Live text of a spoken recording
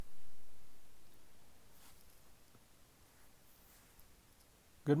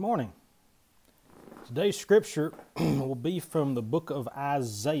Good morning. Today's scripture will be from the book of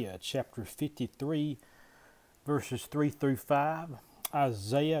Isaiah, chapter 53, verses 3 through 5.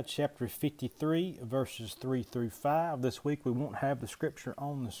 Isaiah chapter 53, verses 3 through 5. This week we won't have the scripture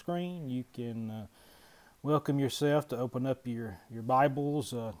on the screen. You can welcome yourself to open up your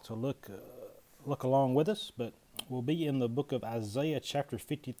Bibles to look along with us, but we'll be in the book of Isaiah chapter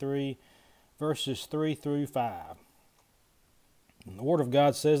 53, verses 3 through 5. And the Word of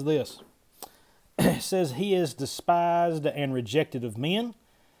God says this. It says, He is despised and rejected of men,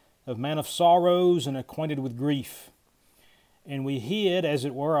 of man of sorrows and acquainted with grief. And we hid, as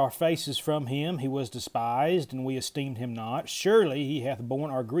it were, our faces from him. He was despised, and we esteemed him not. Surely he hath borne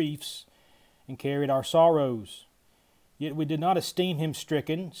our griefs and carried our sorrows. Yet we did not esteem him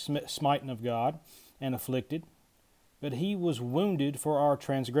stricken, smitten of God, and afflicted. But he was wounded for our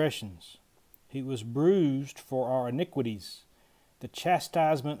transgressions. He was bruised for our iniquities. The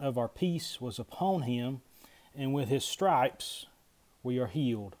chastisement of our peace was upon him, and with his stripes we are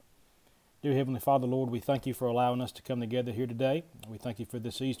healed. Dear Heavenly Father, Lord, we thank you for allowing us to come together here today. We thank you for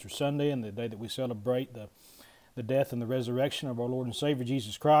this Easter Sunday and the day that we celebrate the death and the resurrection of our Lord and Savior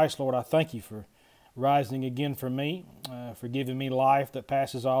Jesus Christ. Lord, I thank you for rising again for me, for giving me life that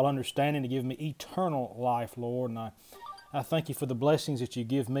passes all understanding, to give me eternal life, Lord. And I thank you for the blessings that you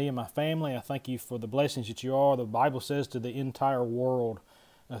give me and my family. I thank you for the blessings that you are, the Bible says, to the entire world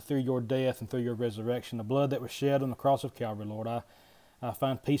through your death and through your resurrection. The blood that was shed on the cross of Calvary, Lord. I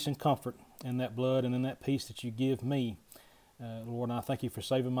find peace and comfort in that blood and in that peace that you give me. Lord, and I thank you for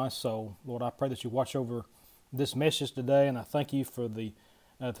saving my soul. Lord, I pray that you watch over this message today, and I thank you for the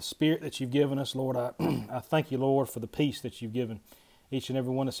Spirit that you've given us. Lord, I thank you, Lord, for the peace that you've given each and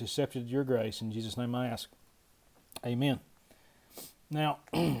every one that's accepted your grace. In Jesus' name I ask. Amen. Now,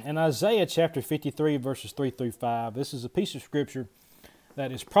 in Isaiah chapter 53, verses 3 through 5, this is a piece of scripture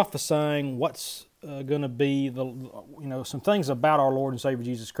that is prophesying what's going to be some things about our Lord and Savior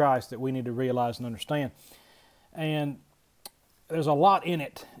Jesus Christ that we need to realize and understand. And there's a lot in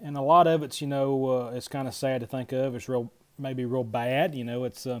it, and a lot of it's it's kind of sad to think of. It's maybe real bad.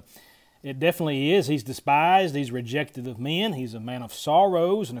 It definitely is. He's despised. He's rejected of men. He's a man of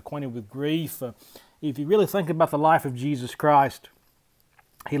sorrows and acquainted with grief. If you really think about the life of Jesus Christ,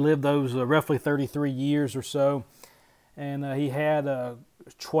 he lived those roughly 33 years or so, and he had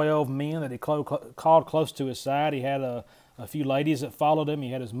 12 men that he called close to his side. He had a few ladies that followed him.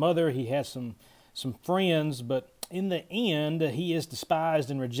 He had his mother. He had some friends, but in the end, he is despised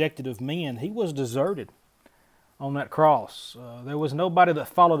and rejected of men. He was deserted on that cross. There was nobody that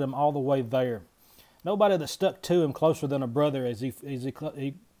followed him all the way there. Nobody that stuck to him closer than a brother as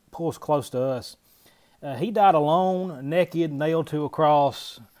he pulls close to us. He died alone, naked, nailed to a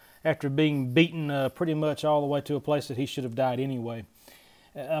cross after being beaten pretty much all the way to a place that he should have died anyway.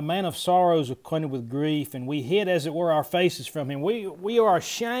 A man of sorrows, acquainted with grief, and we hid, as it were, our faces from him. We are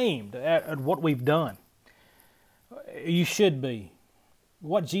ashamed at what we've done. You should be.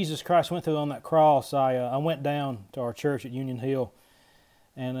 What Jesus Christ went through on that cross, I went down to our church at Union Hill,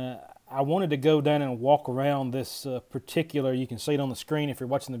 and I wanted to go down and walk around this particular, you can see it on the screen if you're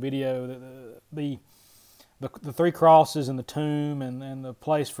watching the video, the three crosses and the tomb and the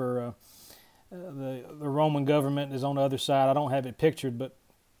place for the Roman government is on the other side. I don't have it pictured, but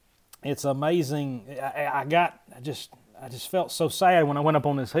it's amazing. I just felt so sad when I went up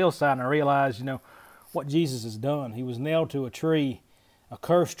on this hillside and I realized, what Jesus has done. He was nailed to a tree, a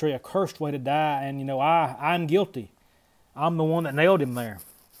cursed way to die, and I'm guilty. I'm the one that nailed him there.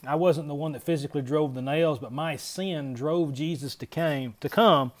 I wasn't the one that physically drove the nails, but my sin drove Jesus to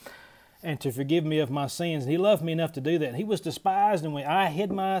come and to forgive me of my sins. He loved me enough to do that. And he was despised, and I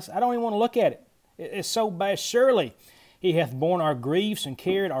hid I don't even want to look at it. It's so bad. Surely he hath borne our griefs and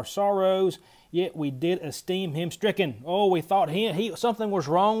carried our sorrows, yet we did esteem him stricken. Oh, we thought something was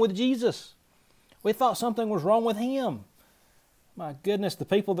wrong with Jesus. We thought something was wrong with him. My goodness, the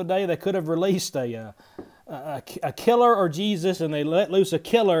people today, they could have released a killer or Jesus, and they let loose a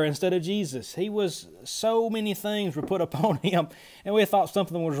killer instead of Jesus. So many things were put upon him, and we thought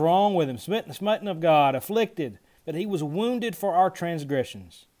something was wrong with him. Smitten of God, afflicted, but he was wounded for our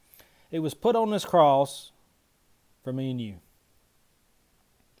transgressions. It was put on this cross for me and you,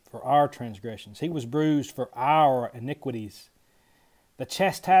 for our transgressions. He was bruised for our iniquities. The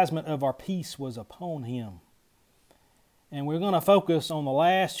chastisement of our peace was upon him. And we're going to focus on the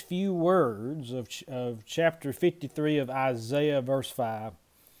last few words of chapter 53 of Isaiah, verse 5.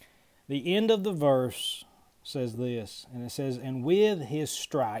 The end of the verse says this, and it says, And with his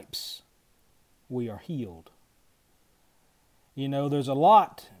stripes we are healed. There's a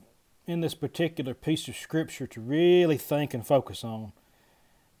lot in this particular piece of Scripture to really think and focus on.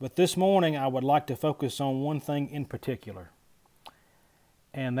 But this morning I would like to focus on one thing in particular,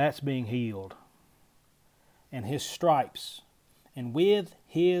 and that's being healed. And His stripes. And with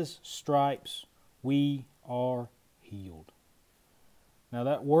His stripes we are healed. Now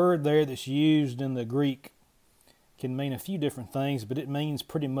that word there that's used in the Greek can mean a few different things, but it means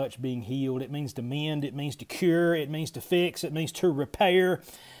pretty much being healed. It means to mend, it means to cure, it means to fix, it means to repair.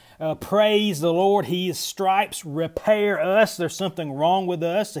 Praise the Lord, His stripes repair us. There's something wrong with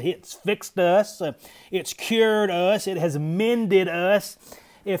us. It's fixed us. It's cured us. It has mended us.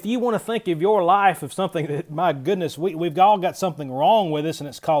 If you want to think of your life of something that, my goodness, we've all got something wrong with us, and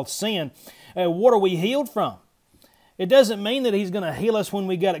it's called sin. What are we healed from? It doesn't mean that He's going to heal us when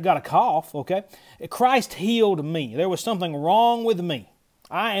we got a cough, okay? Christ healed me. There was something wrong with me.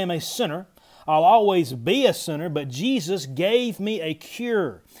 I am a sinner. I'll always be a sinner, but Jesus gave me a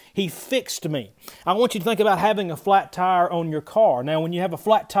cure. He fixed me. I want you to think about having a flat tire on your car. Now, when you have a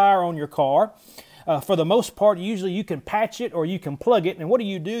flat tire on your car, for the most part, usually you can patch it or you can plug it. And what do?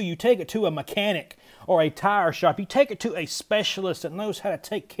 You take it to a mechanic or a tire shop. You take it to a specialist that knows how to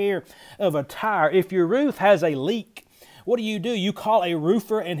take care of a tire. If your roof has a leak, what do? You call a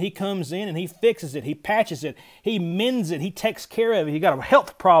roofer, and he comes in and he fixes it. He patches it. He mends it. He takes care of it. You got a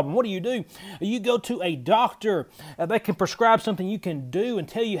health problem. What do? You go to a doctor. They can prescribe something you can do and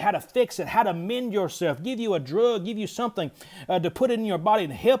tell you how to fix it, how to mend yourself, give you a drug, give you something to put in your body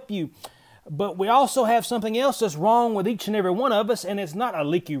and help you. But we also have something else that's wrong with each and every one of us, and it's not a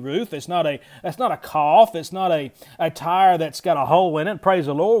leaky roof. It's not a cough. It's not a tire that's got a hole in it. Praise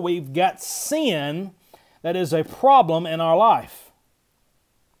the Lord. We've got sin that is a problem in our life.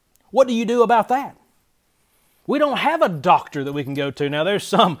 What do you do about that? We don't have a doctor that we can go to. Now, there's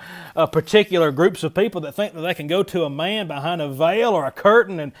some particular groups of people that think that they can go to a man behind a veil or a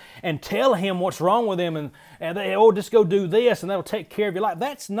curtain and tell him what's wrong with him, and they, just go do this, and that'll take care of your life.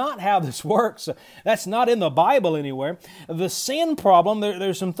 That's not how this works. That's not in the Bible anywhere. The sin problem,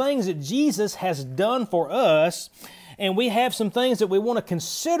 there's some things that Jesus has done for us, and we have some things that we want to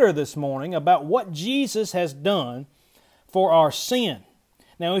consider this morning about what Jesus has done for our sin.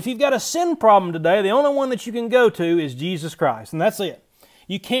 Now, if you've got a sin problem today, the only one that you can go to is Jesus Christ, and that's it.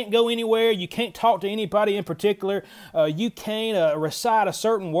 You can't go anywhere. You can't talk to anybody in particular. You can't recite a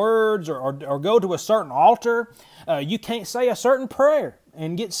certain words or go to a certain altar. You can't say a certain prayer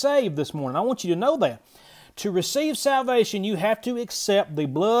and get saved this morning. I want you to know that. To receive salvation, you have to accept the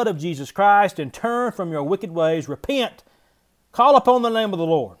blood of Jesus Christ and turn from your wicked ways. Repent. Call upon the name of the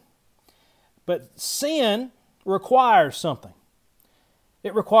Lord. But sin requires something.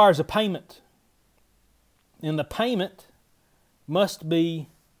 It requires a payment. And the payment must be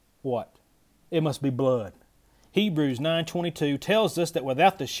what? It must be blood. Hebrews 9:22 tells us that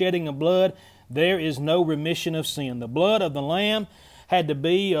without the shedding of blood, there is no remission of sin. The blood of the Lamb had to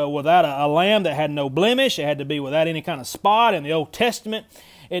be without a lamb that had no blemish. It had to be without any kind of spot in the Old Testament.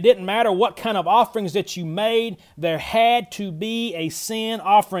 It didn't matter what kind of offerings that you made. There had to be a sin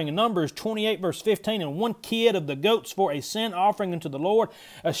offering. In Numbers 28 verse 15, and one kid of the goats for a sin offering unto the Lord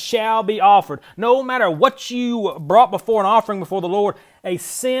shall be offered. No matter what you brought before an offering before the Lord, a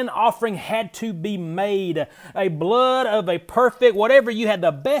sin offering had to be made. A blood of a perfect, whatever you had,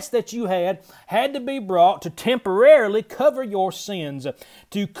 the best that you had to be brought to temporarily cover your sins.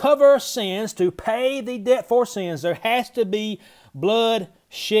 To cover sins, to pay the debt for sins, there has to be blood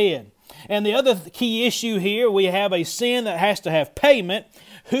shed. And the other key issue here, we have a sin that has to have payment.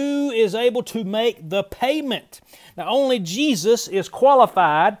 Who is able to make the payment? Now, only Jesus is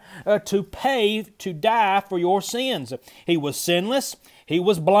qualified to pay, to die for your sins. He was sinless. He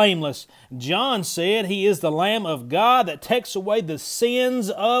was blameless. John said He is the Lamb of God that takes away the sins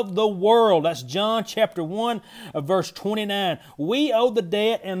of the world. That's John chapter 1, verse 29. We owe the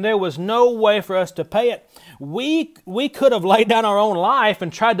debt, and there was no way for us to pay it. We could have laid down our own life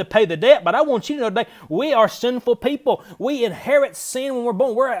and tried to pay the debt, but I want you to know today, we are sinful people. We inherit sin when we're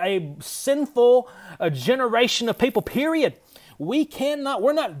born. We're a sinful generation of people, period. We're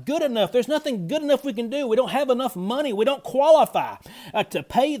not good enough. There's nothing good enough we can do. We don't have enough money. We don't qualify to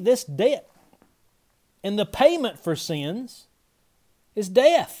pay this debt. And the payment for sins is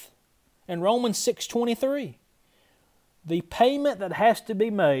death. In Romans 6:23, the payment that has to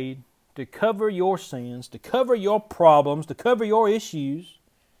be made to cover your sins, to cover your problems, to cover your issues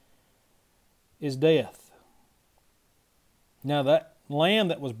is death. Now that lamb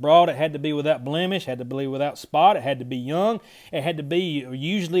that was brought, it had to be without blemish, had to be without spot, it had to be young, it had to be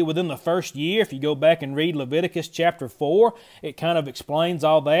usually within the first year. If you go back and read Leviticus chapter 4, it kind of explains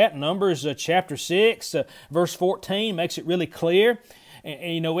all that. Numbers chapter 6, verse 14 makes it really clear.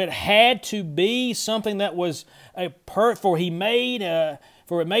 And, it had to be something that was for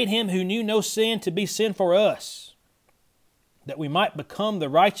For it made him who knew no sin to be sin for us, that we might become the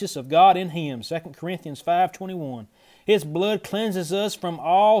righteousness of God in him. 2 Corinthians 5:21. His blood cleanses us from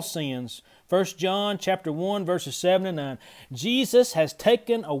all sins. 1 John chapter 1, verses 7 and 9. Jesus has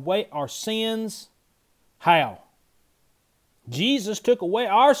taken away our sins. How? Jesus took away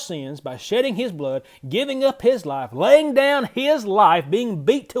our sins by shedding his blood, giving up his life, laying down his life, being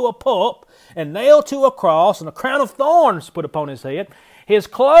beat to a pulp, and nailed to a cross, and a crown of thorns put upon his head, his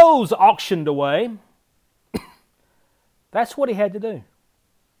clothes auctioned away. That's what he had to do.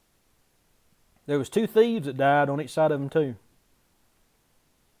 There was 2 thieves that died on each side of him too.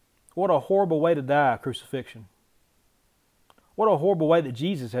 What a horrible way to die, crucifixion. What a horrible way that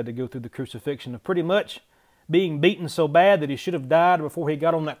Jesus had to go through the crucifixion, of pretty much being beaten so bad that he should have died before he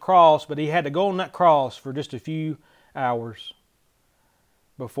got on that cross, but he had to go on that cross for just a few hours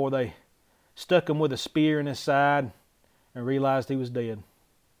before they stuck him with a spear in his side and realized he was dead.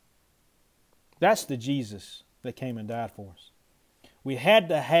 That's the Jesus that came and died for us. We had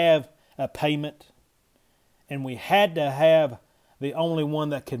to have a payment, and we had to have the only one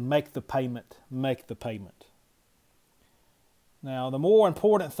that can make the payment. Now, the more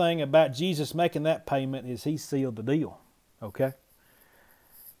important thing about Jesus making that payment is he sealed the deal, okay?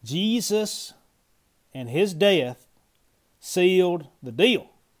 Jesus and his death sealed the deal.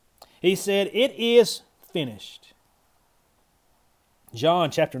 He said, "It is finished."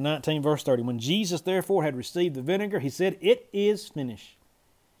 John chapter 19, verse 30. When Jesus therefore had received the vinegar, he said, "It is finished."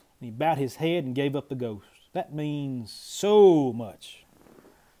 And he bowed his head and gave up the ghost. That means so much.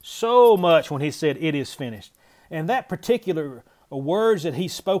 So much when he said, "It is finished." And that particular words that he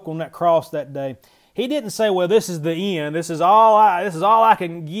spoke on that cross that day, he didn't say, "Well, this is the end. This is all I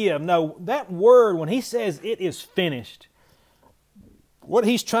can give." No, that word, when he says "it is finished," what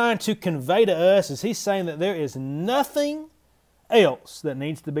he's trying to convey to us is he's saying that there is nothing else that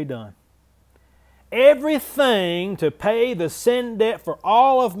needs to be done. Everything to pay the sin debt for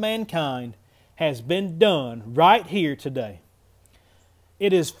all of mankind has been done right here today.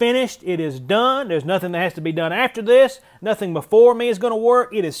 It is finished. It is done. There's nothing that has to be done after this. Nothing before me is going to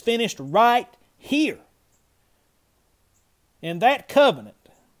work. It is finished right here. And that covenant,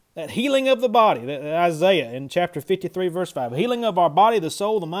 that healing of the body, that Isaiah in chapter 53, verse 5, healing of our body, the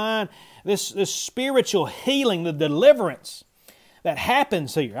soul, the mind, this spiritual healing, the deliverance that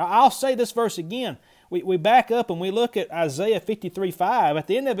happens here. I'll say this verse again. We back up and we look at Isaiah 53:5. At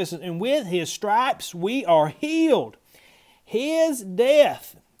the end of it, and with his stripes we are healed. His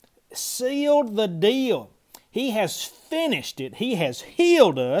death sealed the deal. He has finished it. He has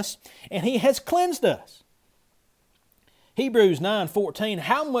healed us, and he has cleansed us. Hebrews 9:14,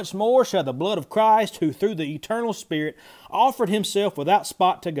 how much more shall the blood of Christ, who through the eternal Spirit offered himself without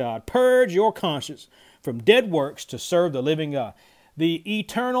spot to God, purge your conscience from dead works to serve the living God. The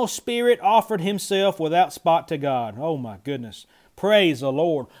eternal Spirit offered himself without spot to God. Oh my goodness. Praise the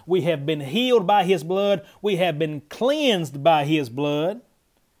Lord. We have been healed by his blood. We have been cleansed by his blood.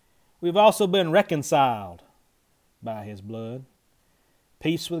 We've also been reconciled by his blood.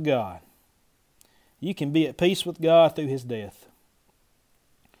 Peace with God. You can be at peace with God through his death.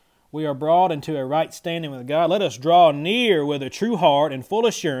 We are brought into a right standing with God. Let us draw near with a true heart and full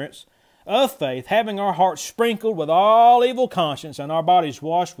assurance of faith, having our hearts sprinkled with all evil conscience and our bodies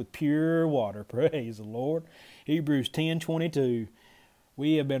washed with pure water. Praise the Lord. Hebrews 10:22.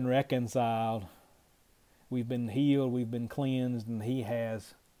 We have been reconciled. We've been healed. We've been cleansed, and he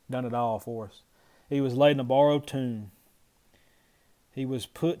has done it all for us. He was laid in a borrowed tomb. He was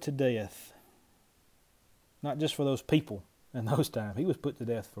put to death. Not just for those people in those times. He was put to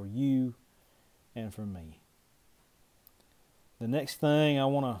death for you and for me. The next thing I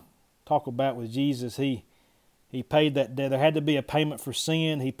want to talk about with Jesus, he paid that debt. There had to be a payment for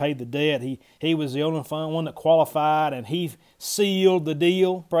sin. He paid the debt. He was the only one that qualified, and he sealed the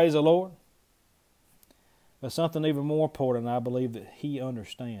deal. Praise the Lord. But something even more important, I believe, that he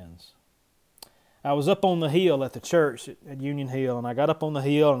understands. I was up on the hill at the church at Union Hill, and I got up on the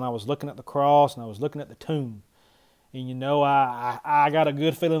hill, and I was looking at the cross, and I was looking at the tomb. And you know, I got a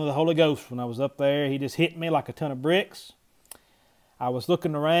good feeling of the Holy Ghost when I was up there. He just hit me like a ton of bricks. I was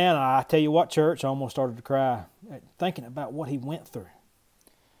looking around, and I tell you what, church, I almost started to cry, thinking about what he went through.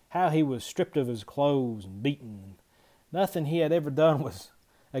 How he was stripped of his clothes and beaten. Nothing he had ever done was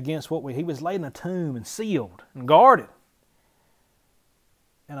against he was laid in a tomb and sealed and guarded.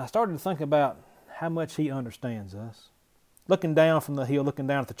 And I started to think about how much he understands us. Looking down from the hill, looking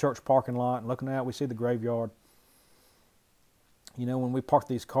down at the church parking lot, and looking out, we see the graveyard. You know, when we park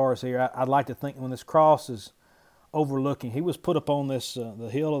these cars here, I'd like to think when this cross is overlooking, he was put up on this, the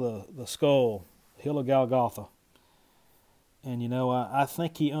hill of the skull, hill of Golgotha. And I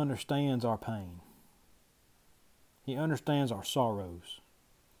think He understands our pain. He understands our sorrows.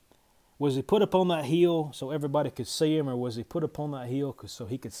 Was He put upon that hill so everybody could see Him, or was He put upon that hill so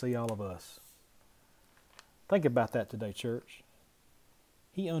He could see all of us? Think about that today, church.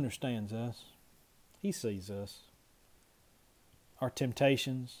 He understands us. He sees us. Our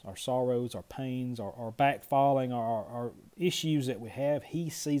temptations, our sorrows, our pains, our backfalling, our issues that we have, He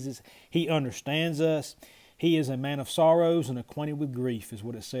sees us. He understands us. He is a man of sorrows and acquainted with grief, is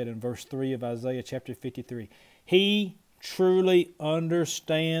what it said in verse 3 of Isaiah chapter 53. He truly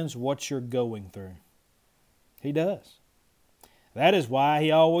understands what you're going through. He does. That is why He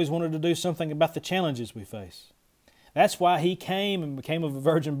always wanted to do something about the challenges we face. That's why He came and became of a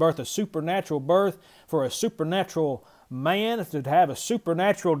virgin birth, a supernatural birth for a supernatural man, to have a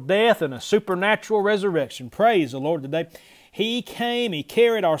supernatural death and a supernatural resurrection. Praise the Lord today. He came, He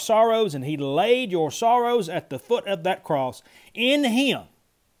carried our sorrows, and He laid your sorrows at the foot of that cross. In Him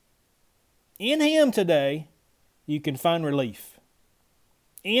today, you can find relief.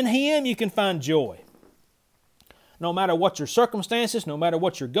 In Him you can find joy. No matter what your circumstances, no matter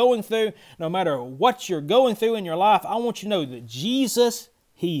what you're going through, no matter what you're going through in your life, I want you to know that Jesus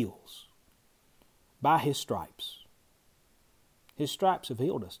heals by His stripes. His stripes have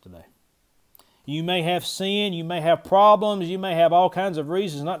healed us today. You may have sin, you may have problems, you may have all kinds of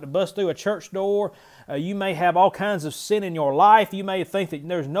reasons not to bust through a church door. You may have all kinds of sin in your life. You may think that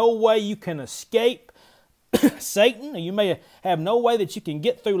there's no way you can escape Satan. You may have no way that you can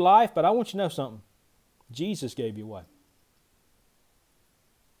get through life, but I want you to know something. Jesus gave you a way.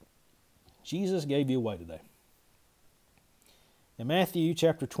 Jesus gave you a way today. In Matthew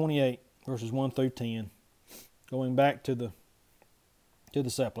chapter 28, verses 1 through 10, going back to the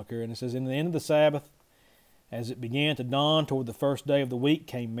sepulchre, and it says, "In the end of the Sabbath, as it began to dawn toward the first day of the week,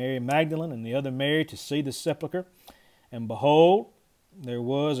 came Mary Magdalene and the other Mary to see the sepulchre. And behold, there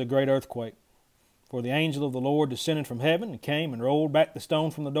was a great earthquake. For the angel of the Lord descended from heaven and came and rolled back the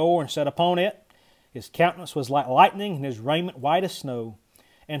stone from the door and sat upon it. His countenance was like lightning, and his raiment white as snow.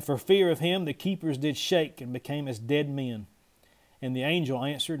 And for fear of him the keepers did shake and became as dead men. And the angel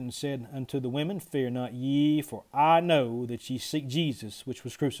answered and said unto the women, Fear not ye, for I know that ye seek Jesus, which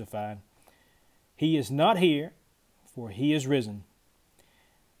was crucified. He is not here, for He is risen.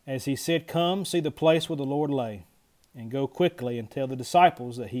 As He said, Come, see the place where the Lord lay, and go quickly and tell the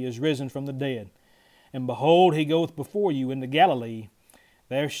disciples that He is risen from the dead. And behold, He goeth before you into Galilee.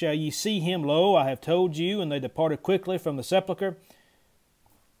 There shall ye see Him. Lo, I have told you. And they departed quickly from the sepulchre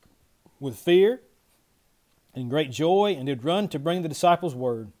with fear and great joy, and did run to bring the disciples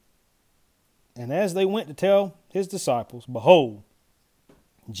word. And as they went to tell His disciples, behold,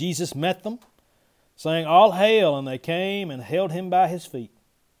 Jesus met them, saying, All hail! And they came and held Him by His feet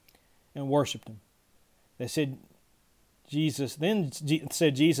and worshipped Him. They said, Then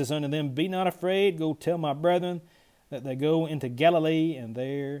said Jesus unto them, Be not afraid, go tell my brethren that they go into Galilee, and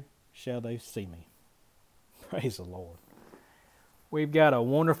there shall they see me. Praise the Lord. We've got a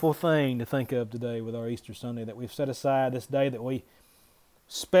wonderful thing to think of today with our Easter Sunday, that we've set aside this day that we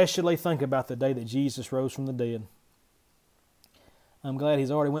specially think about, the day that Jesus rose from the dead. I'm glad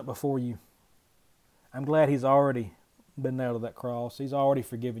He's already went before you. I'm glad He's already been nailed to that cross. He's already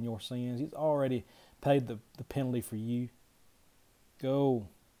forgiven your sins. He's already paid the penalty for you. Go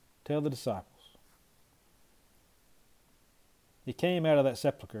tell the disciples. He came out of that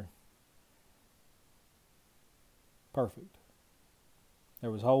sepulchre perfect. There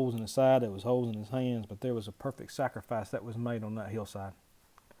was holes in His side, there was holes in His hands, but there was a perfect sacrifice that was made on that hillside.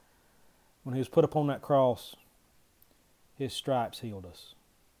 When He was put upon that cross, His stripes healed us.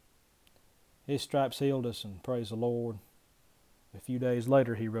 His stripes healed us, and praise the Lord, a few days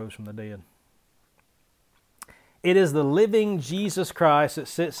later He rose from the dead. It is the living Jesus Christ that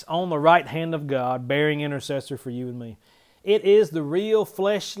sits on the right hand of God, bearing intercessor for you and me. It is the real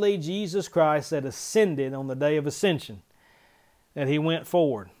fleshly Jesus Christ that ascended on the day of ascension, that He went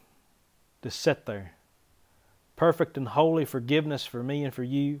forward to sit there. Perfect and holy forgiveness for me and for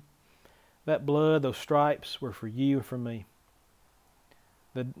you. That blood, those stripes were for you and for me.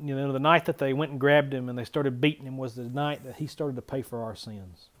 The night that they went and grabbed Him and they started beating Him was the night that He started to pay for our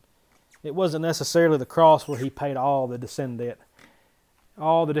sins. It wasn't necessarily the cross where He paid all the sin debt.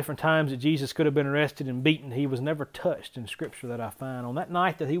 All the different times that Jesus could have been arrested and beaten, He was never touched in Scripture that I find. On that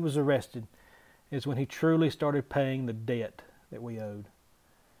night that He was arrested is when He truly started paying the debt that we owed.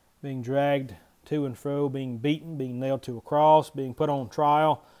 Being dragged to and fro, being beaten, being nailed to a cross, being put on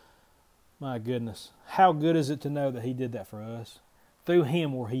trial. My goodness, how good is it to know that He did that for us? Through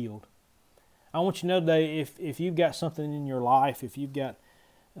Him we're healed. I want you to know today, if you've got something in your life, if you've got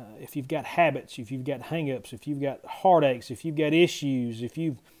if you've got habits, if you've got hang-ups, if you've got heartaches, if you've got issues, if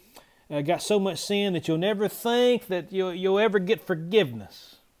you've got so much sin that you'll never think that you'll ever get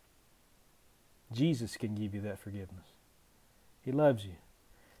forgiveness, Jesus can give you that forgiveness. He loves you.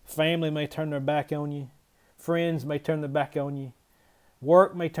 Family may turn their back on you. Friends may turn their back on you.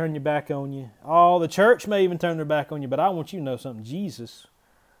 Work may turn your back on you. The church may even turn their back on you. But I want you to know something. Jesus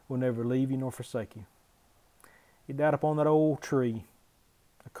will never leave you nor forsake you. He died upon that old tree,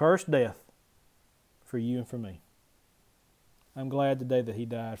 a cursed death for you and for me. I'm glad today that He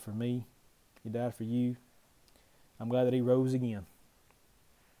died for me. He died for you. I'm glad that He rose again.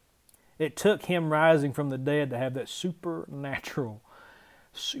 It took Him rising from the dead to have that supernatural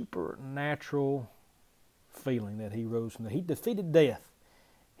feeling that He rose from the dead. He defeated death.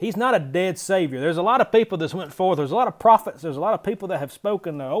 He's not a dead Savior. There's a lot of people that's went forth. There's a lot of prophets. There's a lot of people that have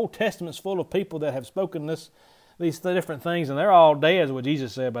spoken. The Old Testament's full of people that have spoken these different things, and they're all dead, is what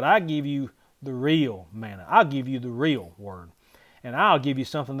Jesus said. But I give you the real manna. I'll give you the real Word. And I'll give you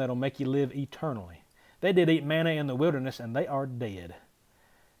something that'll make you live eternally. They did eat manna in the wilderness, and they are dead.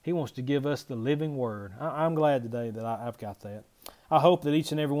 He wants to give us the living Word. I'm glad today that I've got that. I hope that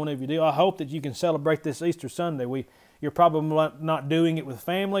each and every one of you do. I hope that you can celebrate this Easter Sunday. You're probably not doing it with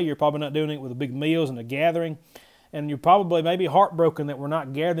family. You're probably not doing it with big meals and a gathering. And you're probably maybe heartbroken that we're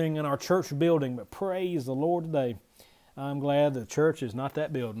not gathering in our church building. But praise the Lord today. I'm glad the church is not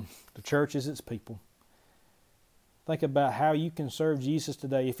that building. The church is its people. Think about how you can serve Jesus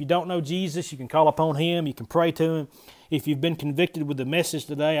today. If you don't know Jesus, you can call upon Him. You can pray to Him. If you've been convicted with the message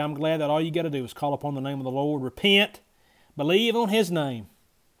today, I'm glad that all you got to do is call upon the name of the Lord. Repent. Believe on His name.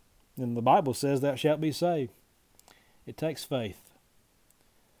 And the Bible says thou shalt be saved. It takes faith.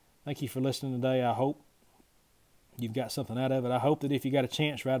 Thank you for listening today. I hope you've got something out of it. I hope that if you got a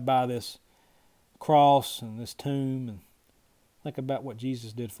chance, ride by this cross and this tomb and think about what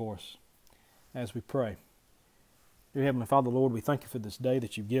Jesus did for us as we pray. Dear Heavenly Father, Lord, we thank you for this day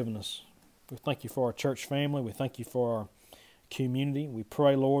that you've given us. We thank you for our church family. We thank you for our community. We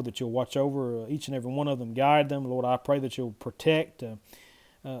pray, Lord, that you'll watch over each and every one of them, guide them. Lord, I pray that you'll protect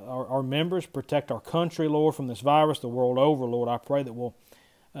our members, protect our country, Lord, from this virus the world over. Lord, I pray that we'll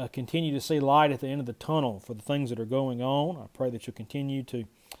continue to see light at the end of the tunnel for the things that are going on. I pray that you'll continue to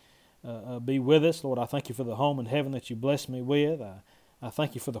be with us. Lord, I thank you for the home in heaven that you blessed me with. I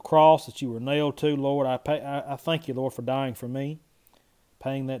thank you for the cross that you were nailed to, Lord. I thank you, Lord, for dying for me,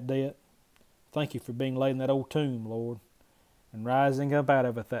 paying that debt. Thank you for being laid in that old tomb, Lord, and rising up out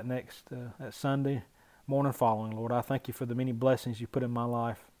of it that Sunday morning following. Lord, I thank you for the many blessings you put in my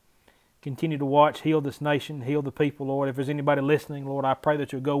life. Continue to watch, heal this nation, heal the people, Lord. If there's anybody listening, Lord, I pray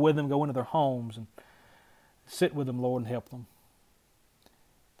that you'll go with them, go into their homes and sit with them, Lord, and help them.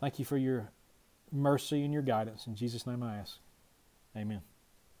 Thank you for your mercy and your guidance. In Jesus' name I ask. Amen.